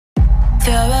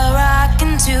Throw a rock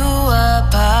into a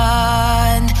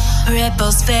pond,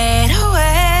 ripples fade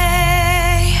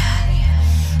away.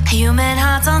 Human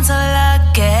hearts aren't so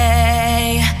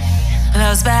lucky,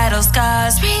 those battle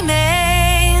scars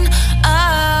remain.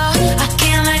 Oh, I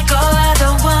can't let go of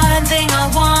the one thing I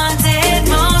wanted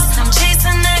most. I'm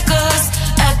chasing echoes,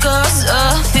 echoes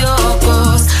of your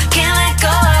ghost. Can't let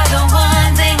go of the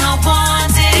one thing I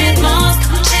wanted most.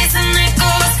 I'm chasing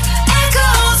echoes,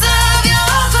 echoes of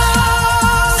your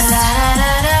ghost. La da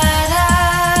da da da,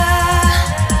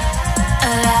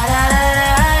 la da da da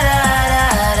da,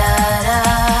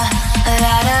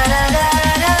 la da da da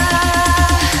da.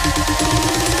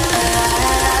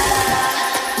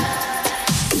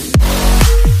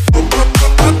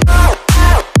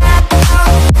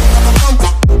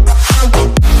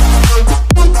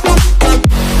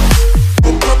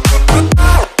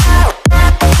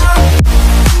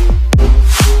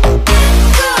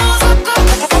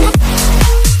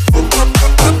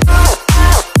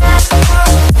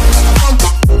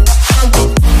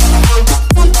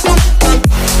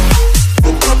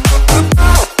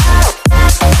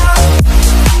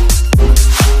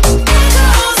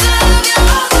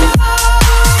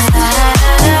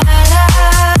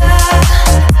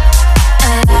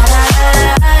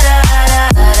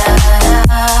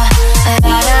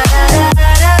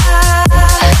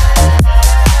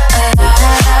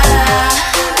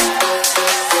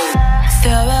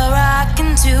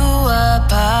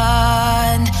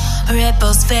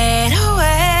 Ripples fade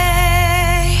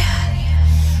away.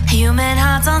 Human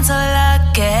hearts aren't so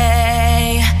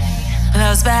lucky,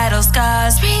 those battle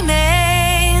scars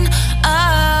remain.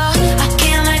 Oh, I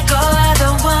can't let go of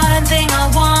the one thing I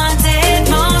wanted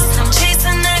most. I'm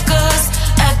chasing echoes,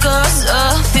 echoes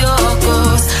of your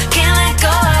ghost. Can't let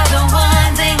go of the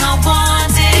one thing I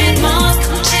wanted most.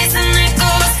 I'm chasing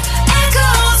echoes,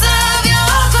 echoes of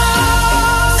your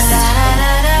ghost. La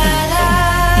da da da da.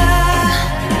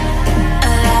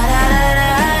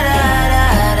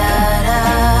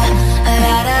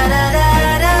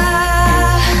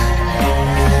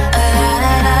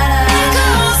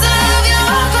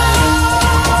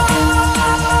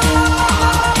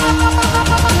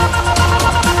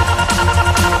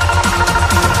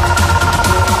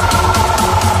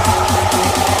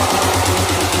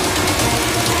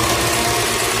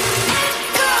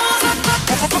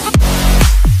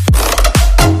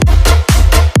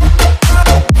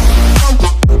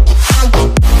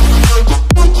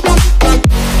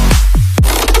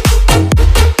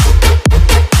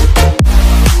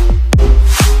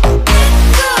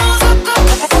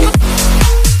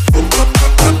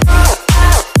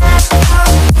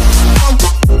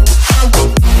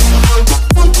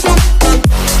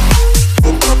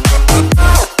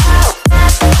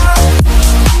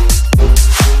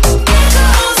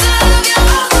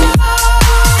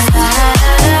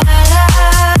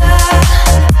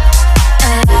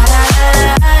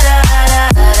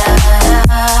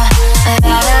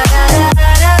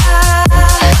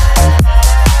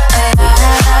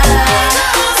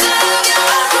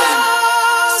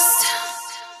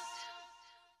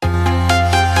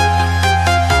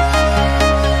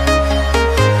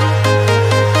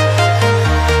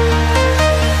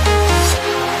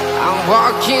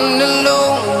 Walking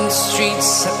alone, the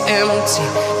streets are empty.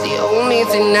 The only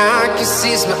thing I can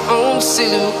see is my own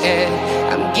silhouette.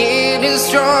 I'm getting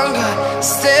stronger,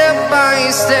 step by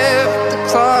step. The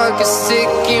clock is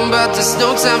ticking, but there's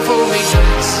no time for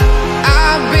regrets.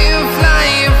 I've been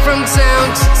flying from town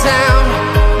to town,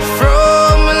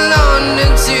 from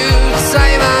London to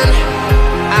Taiwan.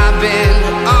 I've been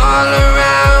all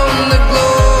around the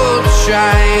globe,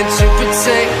 trying to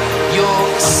protect your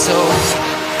soul.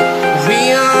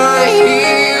 We are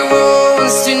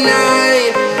heroes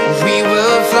tonight. We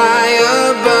will fly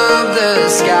above the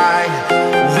sky.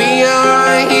 We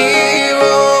are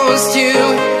heroes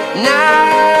tonight.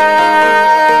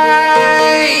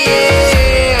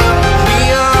 Yeah. We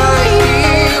are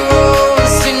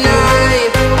heroes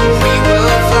tonight. We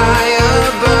will fly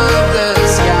above the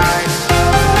sky.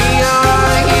 We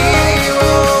are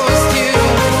heroes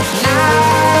tonight.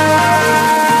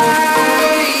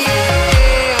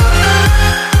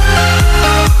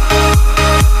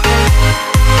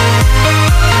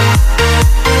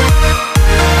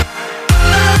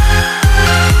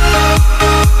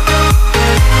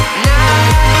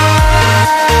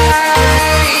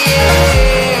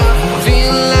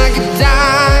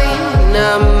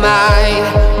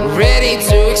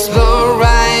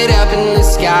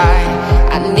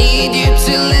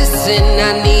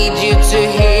 I need you to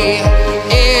hear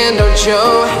and don't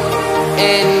show.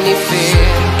 And